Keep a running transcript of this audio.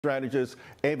strategist,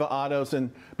 Ava Ottos. And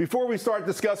before we start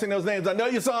discussing those names, I know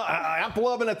you saw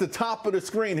AppLovin at the top of the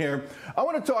screen here. I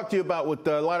want to talk to you about what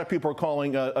a lot of people are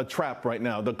calling a trap right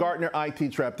now, the Gartner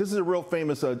IT trap. This is a real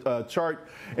famous chart.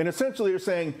 And essentially, you're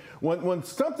saying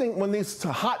when these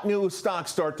hot new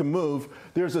stocks start to move,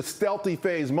 there's a stealthy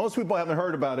phase. Most people haven't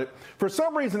heard about it. For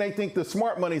some reason, they think the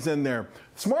smart money's in there.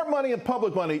 Smart money and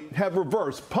public money have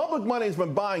reversed. Public money has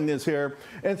been buying this here.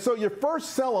 And so your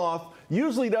first sell-off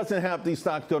usually doesn't have these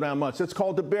stocks go down much. It's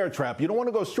called the bear trap. You don't want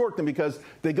to go short them because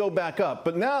they go back up.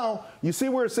 But now, you see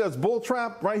where it says bull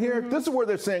trap right here? This is where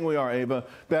they're saying we are, Ava,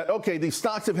 that, okay, these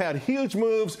stocks have had huge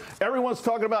moves. Everyone's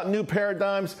talking about new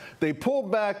paradigms. They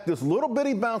pulled back this little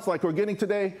bitty bounce like we're getting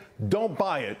today. Don't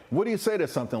buy it. What do you say to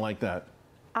something like that?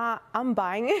 I'm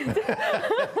buying it.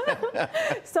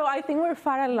 So I think we're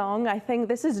far along. I think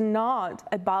this is not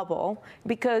a bubble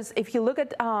because if you look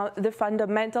at the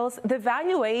fundamentals, the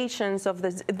valuations of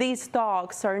these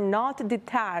stocks are not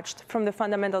detached from the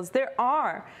fundamentals. There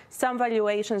are some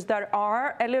valuations that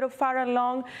are a little far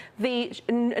along the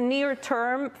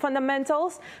near-term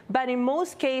fundamentals, but in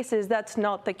most cases, that's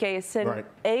not the case. And right.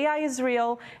 AI is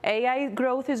real, AI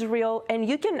growth is real, and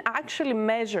you can actually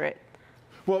measure it.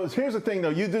 Well, here's the thing, though.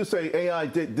 You do say AI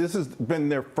this has been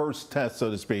their first test,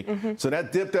 so to speak. So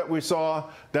that dip that we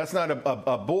saw, that's not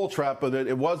a bull trap, but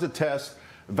it was a test.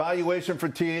 Valuation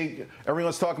fatigue,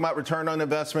 everyone's talking about return on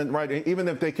investment, right? Even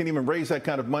if they can even raise that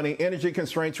kind of money. Energy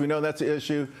constraints, we know that's an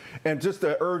issue. And just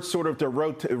the urge sort of to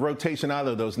rotation out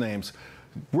of those names.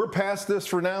 We're past this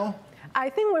for now? I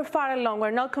think we're far along.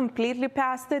 We're not completely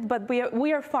past it, but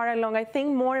we are far along. I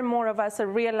think more and more of us are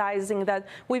realizing that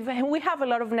we have a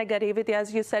lot of negativity,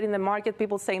 as you said, in the market.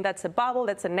 People saying that's a bubble,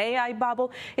 that's an AI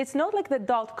bubble. It's not like the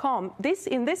 .com.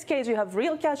 In this case, you have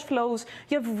real cash flows,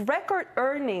 you have record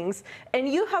earnings, and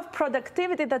you have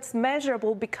productivity that's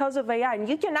measurable because of AI. And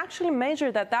you can actually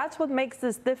measure that. That's what makes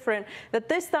this different. That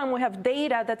this time we have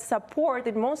data that support,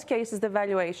 in most cases, the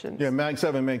valuations. Yeah, Mag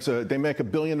 7 makes they make $1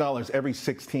 billion every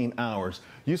 16 hours.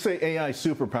 You say AI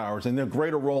superpowers and their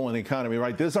greater role in the economy,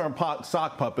 right? These aren't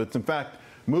sock puppets. In fact,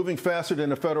 moving faster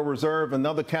than the Federal Reserve,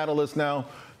 another catalyst now,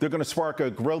 they're going to spark a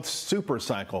growth super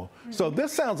cycle. So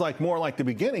this sounds like more like the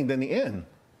beginning than the end.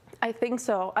 I think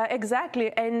so,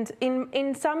 exactly. And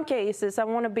in some cases, I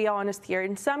want to be honest here,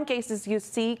 in some cases you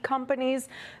see companies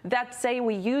that say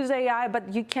we use AI,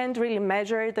 but you can't really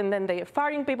measure it, and then they're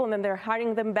firing people, and then they're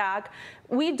hiring them back.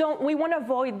 We want to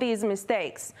avoid these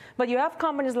mistakes. But you have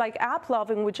companies like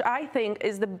AppLovin, which I think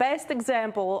is the best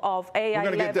example of AI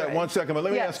We're going to get that 1 second, but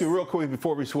let me ask you real quick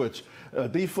before we switch.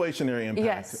 Deflationary impact.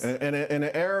 Yes. In an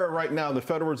era right now, the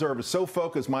Federal Reserve is so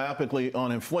focused myopically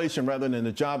on inflation rather than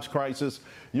the jobs crisis.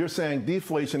 You're saying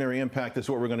deflationary impact is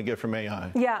what we're going to get from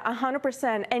AI. Yeah,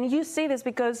 100%. And you see this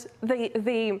because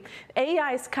the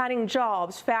AI is cutting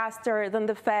jobs faster than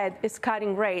the Fed is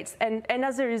cutting rates. And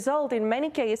as a result, in many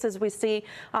cases, we see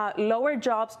lower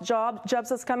jobs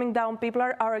that's coming down. People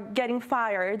are getting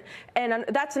fired. And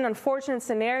that's an unfortunate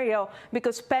scenario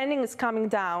because spending is coming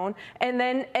down. And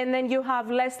then you have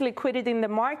less liquidity in the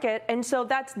market. And so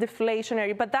that's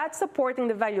deflationary. But that's supporting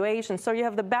the valuation. So you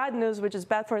have the bad news, which is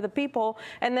bad for the people.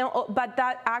 And then, but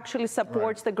that actually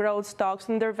supports the growth stocks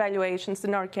and their valuations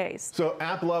in our case. So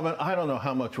AppLovin, I don't know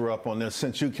how much we're up on this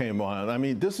since you came on. I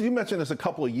mean, you mentioned this a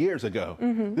couple of years ago.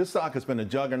 This stock has been a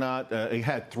juggernaut. It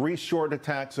had 3 short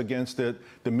attacks against it.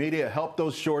 The media helped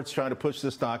those shorts try to push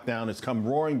the stock down. It's come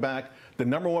roaring back. The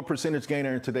 #1 percentage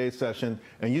gainer in today's session,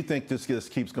 and you think this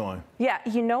just keeps going? Yeah,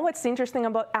 you know what's interesting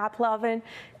about AppLovin?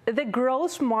 The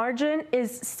gross margin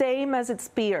is same as its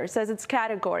peers, as its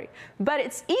category, but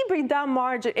its EBITDA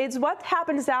margin, it's what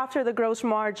happens after the gross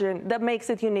margin that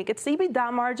makes it unique. Its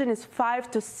EBITDA margin is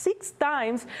 5 to 6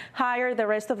 times higher than the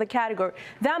rest of the category.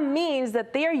 That means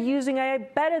that they are using AI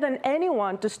better than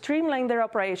anyone to streamline their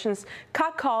operations,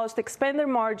 cut costs, expand their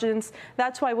margins.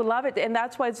 That's why we love it, and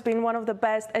that's why it's been one of the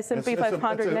best S&P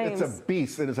 500 names. It's a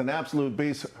beast. It is an absolute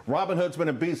beast. Robinhood's been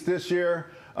a beast this year.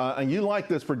 And you like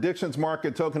this predictions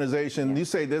market tokenization. Yeah. You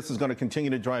say this is going to continue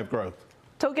to drive growth.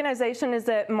 Tokenization is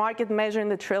a market measure in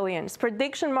the trillions.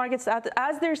 Prediction markets,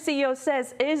 as their CEO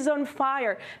says, is on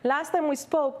fire. Last time we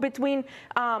spoke, between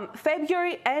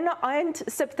February and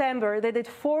September, they did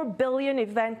 4 billion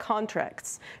event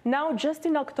contracts. Now, just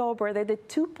in October, they did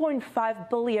 2.5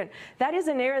 billion. That is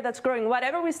an area that's growing.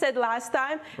 Whatever we said last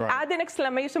time, add an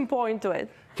exclamation point to it.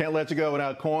 Can't let you go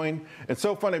without coin. It's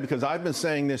so funny because I've been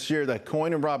saying this year that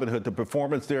coin and Robinhood, the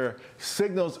performance there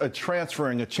signals a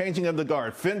transferring, a changing of the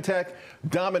guard. Fintech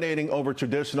dominating over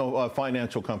traditional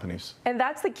financial companies. And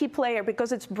that's the key player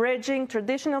because it's bridging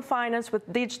traditional finance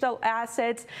with digital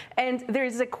assets. And there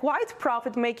is a quite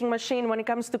profit-making machine when it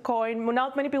comes to coin.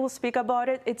 Not many people speak about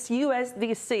it. It's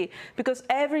USDC because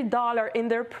every dollar in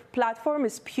their platform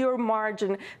is pure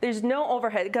margin. There's no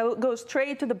overhead. It goes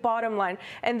straight to the bottom line.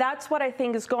 And that's what I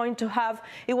think is going to have.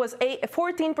 It was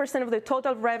 14% of the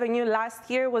total revenue last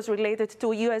year was related to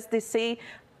USDC.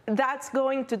 That's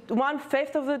going to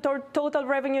 1/5 of the total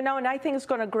revenue now, and I think it's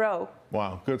going to grow.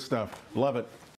 Wow, good stuff. Love it.